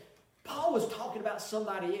saying, Paul was talking about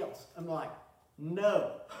somebody else. I'm like,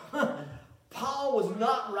 no. Paul was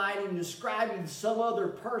not writing, describing some other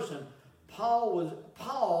person.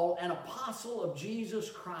 Paul, an apostle of Jesus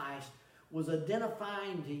Christ, was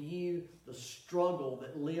identifying to you the struggle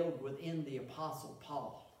that lived within the apostle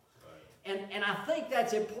Paul. And I think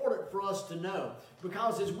that's important for us to know,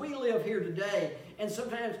 because as we live here today, and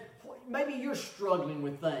sometimes maybe you're struggling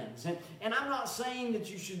with things, and I'm not saying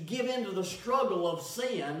that you should give in to the struggle of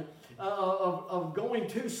sin, of going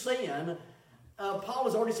to sin. Paul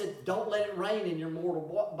has already said, don't let it reign in your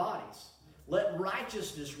mortal bodies. Let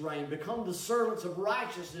righteousness reign. Become the servants of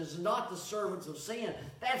righteousness, not the servants of sin.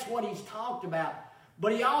 That's what he's talked about.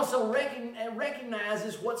 But he also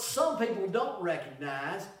recognizes what some people don't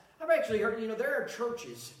recognize. I've actually heard, you know, there are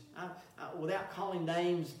churches, without calling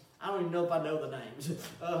names, I don't even know if I know the names,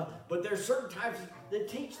 but there's certain types that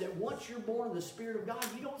teach that once you're born of the Spirit of God,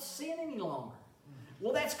 you don't sin any longer.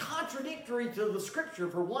 Well, that's contradictory to the Scripture,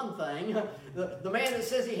 for one thing. The man that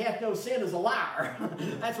says he hath no sin is a liar.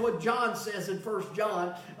 That's what John says in 1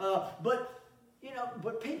 John.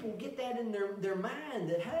 But people get that in their mind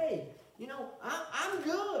that, hey, you know, I'm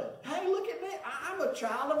good. Hey, look at me. I'm a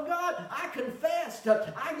child of God. I confess.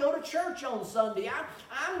 I go to church on Sunday.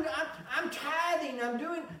 I'm tithing.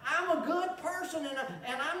 I'm a good person,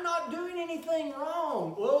 and I'm not doing anything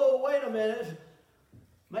wrong. Whoa, wait a minute.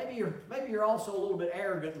 Maybe you're also a little bit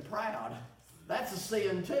arrogant and proud. That's a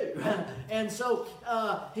sin too. And so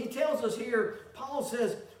he tells us here, Paul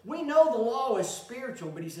says, we know the law is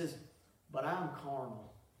spiritual, but he says, but I'm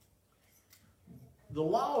carnal. The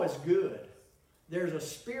law is good. There's a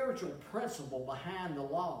spiritual principle behind the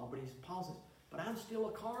law, but Paul says, but I'm still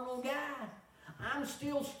a carnal guy. I'm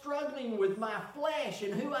still struggling with my flesh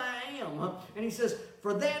and who I am. And he says,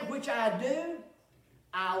 for that which I do,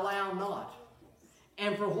 I allow not.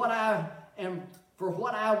 And for what I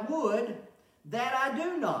would, that I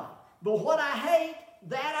do not. But what I hate,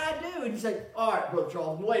 that I do. And you say, all right, Brother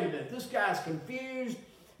Charles, wait a minute. This guy's confused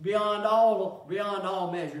beyond all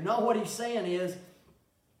measure. No, what he's saying is,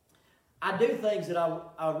 I do things that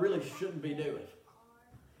I really shouldn't be doing.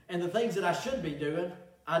 And the things that I should be doing,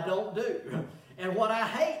 I don't do. And what I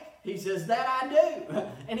hate, he says, that I do.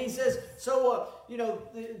 And he says, so,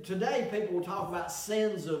 today people will talk about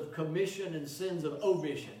sins of commission and sins of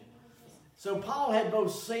omission. So Paul had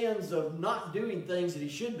both sins of not doing things that he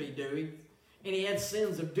should be doing, and he had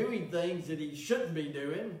sins of doing things that he shouldn't be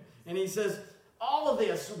doing. And he says, all of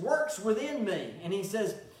this works within me. And he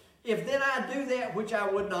says, if then I do that which I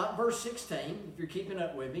would not, verse 16, if you're keeping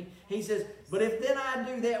up with me, he says, but if then I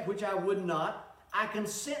do that which I would not, I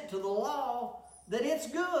consent to the law that it's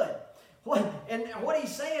good. And what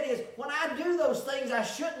he's saying is, when I do those things I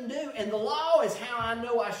shouldn't do, and the law is how I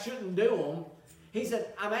know I shouldn't do them, he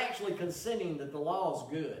said, I'm actually consenting that the law is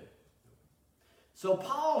good. So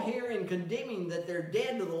Paul here, in condemning that they're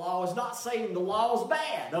dead to the law, is not saying the law is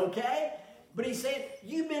bad, okay? But he said,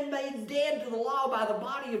 you've been made dead to the law by the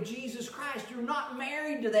body of Jesus Christ. You're not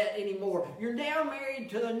married to that anymore. You're now married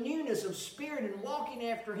to the newness of spirit and walking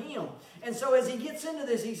after him. And so as he gets into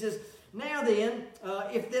this, he says, now then,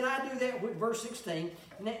 if then I do that, verse 16,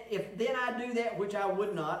 if then I do that which I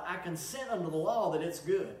would not, I consent unto the law that it's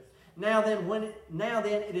good. Now then,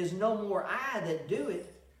 it is no more I that do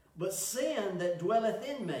it, but sin that dwelleth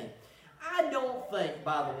in me. I don't think,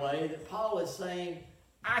 by the way, that Paul is saying,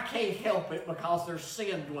 I can't help it because there's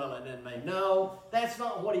sin dwelling in me. No, that's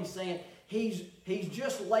not what he's saying. He's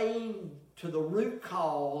just laying to the root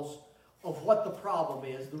cause of what the problem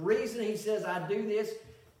is. The reason he says I do this,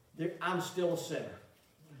 I'm still a sinner.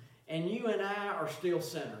 And you and I are still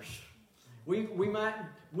sinners. We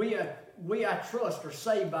I trust are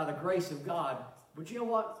saved by the grace of God. But you know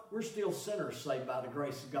what? We're still sinners saved by the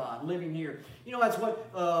grace of God, living here. You know, that's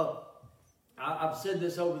what I've said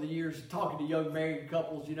this over the years, talking to young married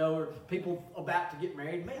couples, or people about to get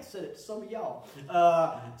married. Man, I said it to some of y'all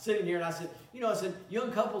sitting here, and I said,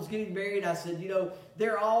 young couples getting married, I said,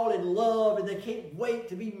 they're all in love, and they can't wait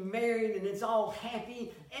to be married, and it's all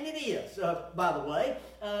happy, and it is, by the way.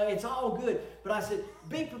 It's all good. But I said,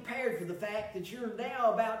 be prepared for the fact that you're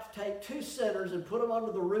now about to take two sinners and put them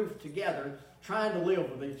under the roof together, trying to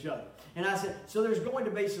live with each other. And I said, so there's going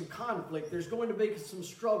to be some conflict. There's going to be some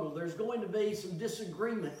struggle. There's going to be some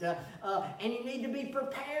disagreement. And you need to be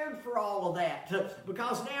prepared for all of that.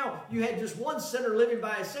 Because now you had just one sinner living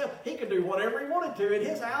by himself. He could do whatever he wanted to in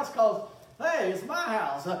his house because, hey, it's my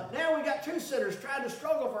house. Now we got two sinners trying to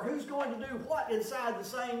struggle for who's going to do what inside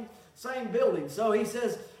the same building. So he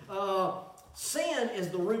says, sin is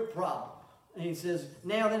the root problem. And he says,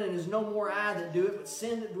 now then it is no more I that do it, but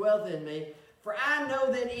sin that dwelleth in me. For I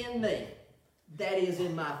know that in me, that is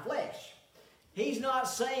in my flesh. He's not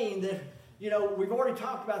saying that, we've already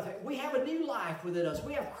talked about that. We have a new life within us.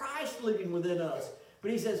 We have Christ living within us.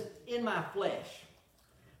 But he says, in my flesh.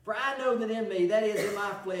 For I know that in me, that is in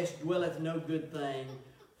my flesh, dwelleth no good thing.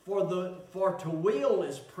 For to will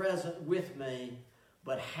is present with me,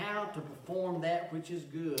 but how to perform that which is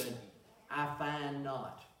good, I find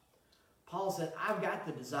not. Paul said, I've got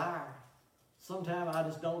the desire. Sometimes I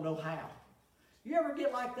just don't know how. You ever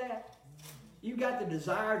get like that? You got the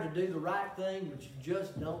desire to do the right thing, but you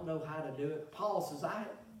just don't know how to do it. Paul says,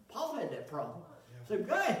 Paul had that problem. So,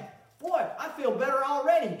 hey, boy, I feel better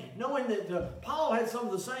already, knowing that Paul had some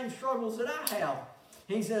of the same struggles that I have.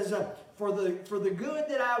 He says, for the good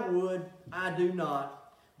that I would, I do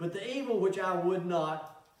not, but the evil which I would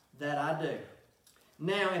not, that I do.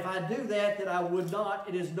 Now, if I do that I would not,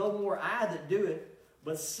 it is no more I that do it,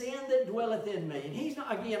 but sin that dwelleth in me. And he's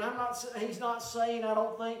not saying, I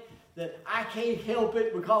don't think, that I can't help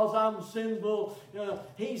it because I'm sinful.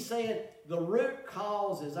 He's saying the root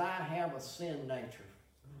cause is I have a sin nature.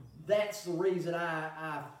 That's the reason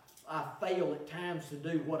I fail at times to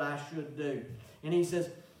do what I should do. And he says,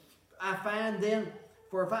 I find then,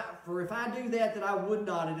 for if I do that I would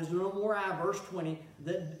not, it is no more I, verse 20,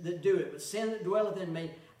 that do it, but sin that dwelleth in me.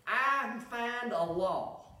 I find a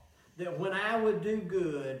law that when I would do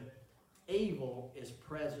good, evil is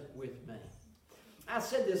present with me. I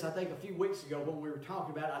said this, I think, a few weeks ago when we were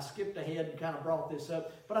talking about it. I skipped ahead and kind of brought this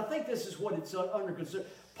up, but I think this is what it's under consideration.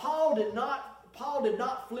 Paul did not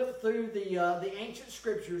flip through the ancient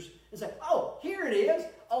scriptures and say, oh, here it is,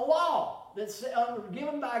 a law that's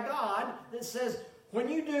given by God that says when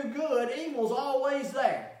you do good, evil's always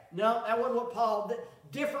there. No, that wasn't what Paul,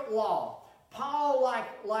 different law. Paul,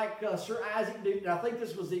 like Sir Isaac Newton, I think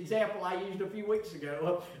this was the example I used a few weeks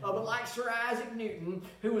ago, but like Sir Isaac Newton,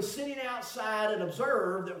 who was sitting outside and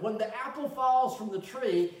observed that when the apple falls from the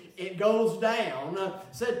tree, it goes down,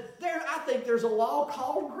 said, I think there's a law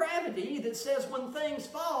called gravity that says when things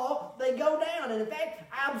fall, they go down. And in fact,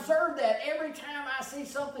 I observe that every time I see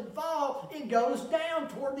something fall, it goes down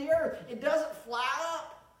toward the earth. It doesn't fly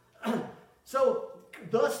up. So,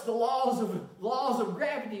 thus the laws of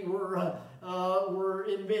gravity were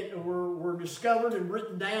discovered and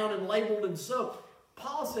written down and labeled. And so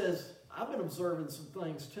Paul says, I've been observing some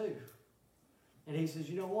things too. And he says,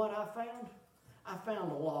 you know what I found? I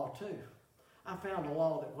found a law too. I found a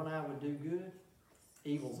law that when I would do good,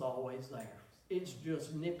 evil's always there. It's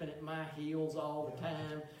just nipping at my heels all the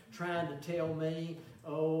time, trying to tell me,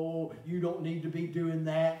 oh, you don't need to be doing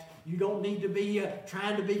that. You don't need to be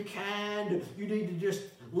trying to be kind. You need to just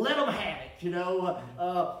let them have it, you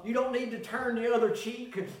don't need to turn the other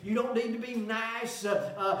cheek. You don't need to be nice.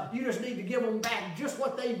 You just need to give them back just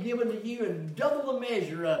what they've given to you and double the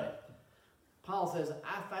measure of it. Paul says,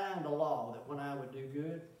 I find a law that when I would do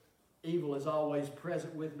good, evil is always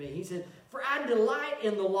present with me. He said, for I delight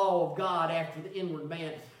in the law of God after the inward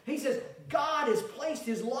man. He says, God has placed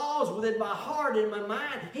his laws within my heart and my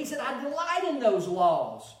mind. He said, I delight in those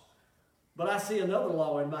laws. But I see another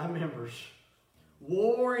law in my members,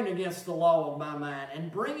 warring against the law of my mind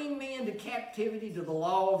and bringing me into captivity to the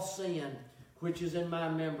law of sin, which is in my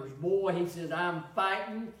members. Boy, he says, I'm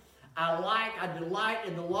fighting. I delight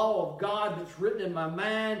in the law of God that's written in my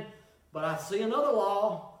mind, but I see another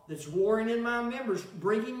law that's warring in my members,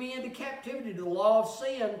 bringing me into captivity to the law of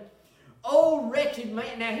sin. Oh, wretched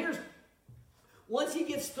man. Now once he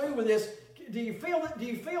gets through with this, do you feel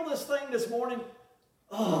this thing this morning?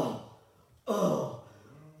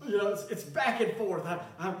 It's back and forth.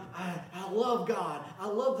 I love God. I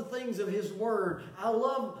love the things of his word. I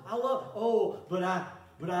want to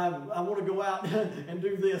go out and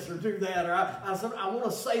do this or do that, or I want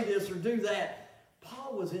to say this or do that.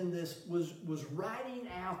 Paul was writing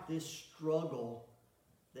out this struggle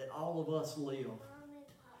that all of us live.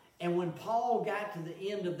 And when Paul got to the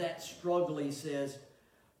end of that struggle, he says,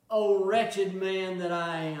 "O wretched man that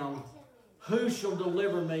I am, who shall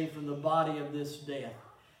deliver me from the body of this death?"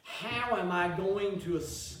 How am I going to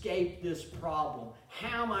escape this problem?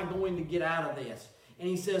 How am I going to get out of this? And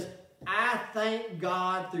he says, I thank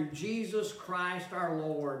God through Jesus Christ our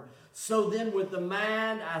Lord. So then with the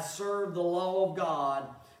mind I serve the law of God,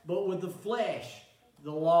 but with the flesh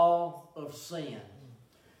the law of sin.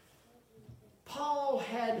 Paul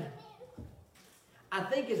had, I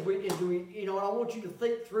think as we, I want you to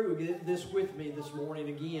think through this with me this morning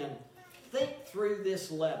again. Think through this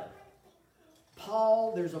letter.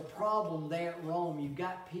 Paul, there's a problem there at Rome. You've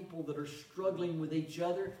got people that are struggling with each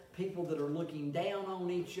other, people that are looking down on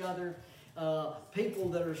each other, people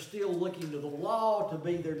that are still looking to the law to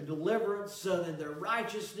be their deliverance and their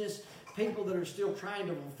righteousness, people that are still trying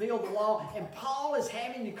to fulfill the law. And Paul is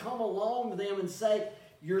having to come along to them and say,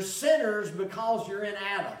 you're sinners because you're in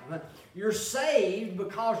Adam. You're saved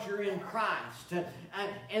because you're in Christ.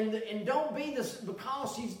 And don't be this,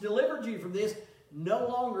 because He's delivered you from this, no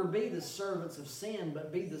longer be the servants of sin,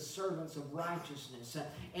 but be the servants of righteousness.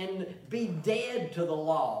 And be dead to the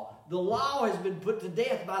law. The law has been put to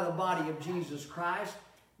death by the body of Jesus Christ.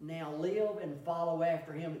 Now live and follow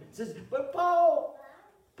after Him. It says, but Paul,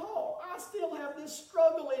 I still have this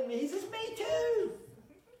struggle in me. He says, me too.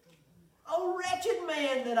 Oh, wretched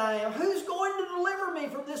man that I am. Who's going to deliver me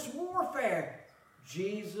from this warfare?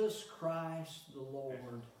 Jesus Christ the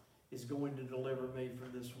Lord is going to deliver me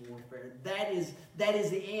from this warfare. That is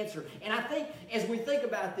the answer. And I think as we think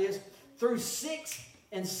about this, through 6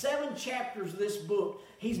 and 7 chapters of this book,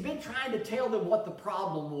 he's been trying to tell them what the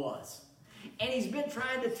problem was. And he's been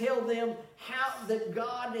trying to tell them how that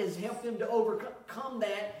God has helped them to overcome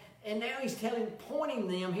that. And now he's pointing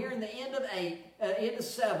them here in the end of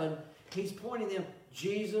 7, he's pointing them,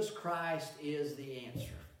 Jesus Christ is the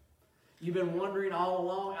answer. You've been wondering all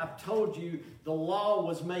along. I've told you the law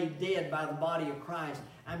was made dead by the body of Christ.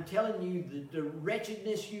 I'm telling you the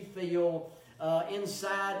wretchedness you feel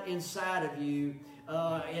inside of you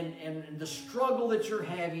and the struggle that you're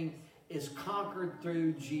having is conquered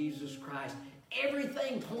through Jesus Christ.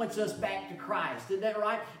 Everything points us back to Christ. Isn't that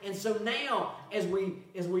right? And so now, as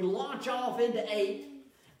we launch off into 8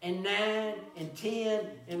 and 9 and 10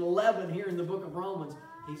 and 11 here in the book of Romans,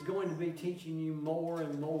 he's going to be teaching you more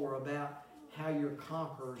and more about how you're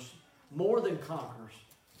conquerors, more than conquerors,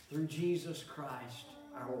 through Jesus Christ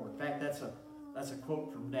our Lord. In fact, that's a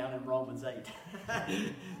quote from down in Romans 8.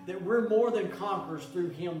 That we're more than conquerors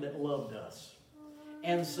through Him that loved us.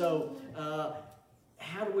 And so,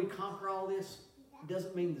 how do we conquer all this? It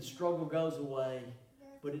doesn't mean the struggle goes away,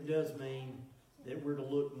 but it does mean that we're to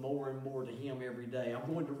look more and more to Him every day.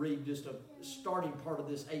 I'm going to read just a starting part of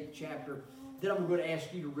this 8th chapter. Then I'm going to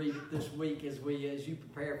ask you to read it this week as you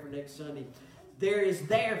prepare for next Sunday. There is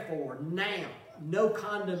therefore now no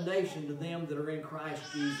condemnation to them that are in Christ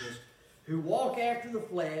Jesus, who walk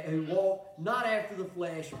not after the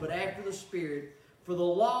flesh, but after the Spirit. For the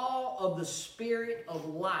law of the Spirit of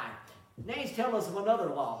life. Now he's telling us of another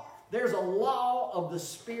law. There's a law of the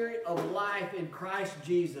Spirit of life in Christ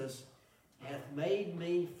Jesus hath made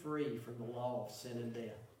me free from the law of sin and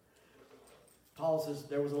death. Paul says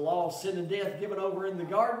there was a law of sin and death given over in the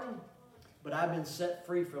garden, but I've been set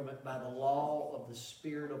free from it by the law of the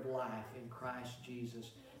Spirit of life in Christ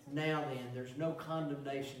Jesus. Now then, there's no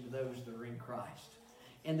condemnation to those that are in Christ.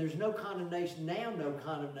 And there's no condemnation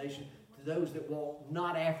to those that walk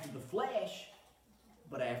not after the flesh,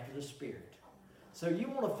 but after the Spirit. So you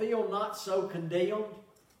want to feel not so condemned?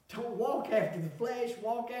 Don't walk after the flesh,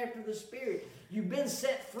 walk after the Spirit. You've been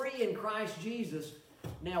set free in Christ Jesus.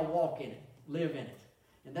 Now walk in it, live in it.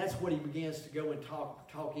 And that's what he begins to go and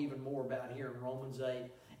talk even more about here in Romans 8.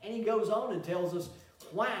 And he goes on and tells us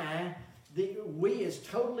why we as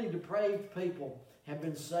totally depraved people have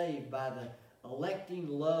been saved by the electing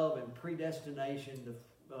love and predestination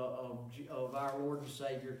of our Lord and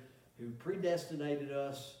Savior, who predestinated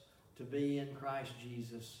us to be in Christ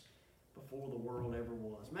Jesus before the world ever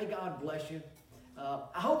was. May God bless you.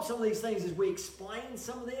 I hope some of these things, as we explain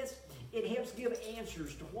some of this, it helps give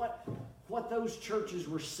answers to what those churches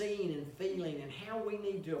were seeing and feeling and how we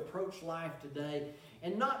need to approach life today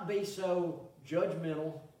and not be so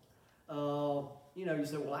judgmental. You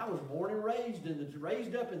say, well, I was born and raised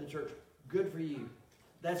up in the church. Good for you.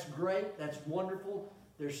 That's great. That's wonderful.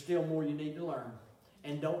 There's still more you need to learn.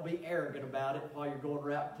 And don't be arrogant about it while you're going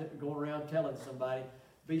around telling somebody.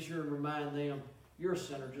 Be sure and remind them you're a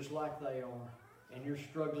sinner just like they are. And you're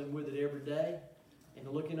struggling with it every day and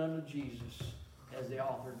looking unto Jesus as the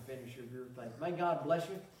author and finisher of your faith. May God bless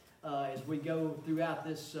you as we go throughout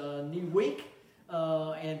this new week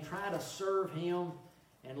and try to serve Him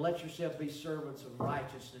and let yourself be servants of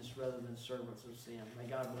righteousness rather than servants of sin. May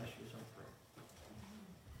God bless you as I pray.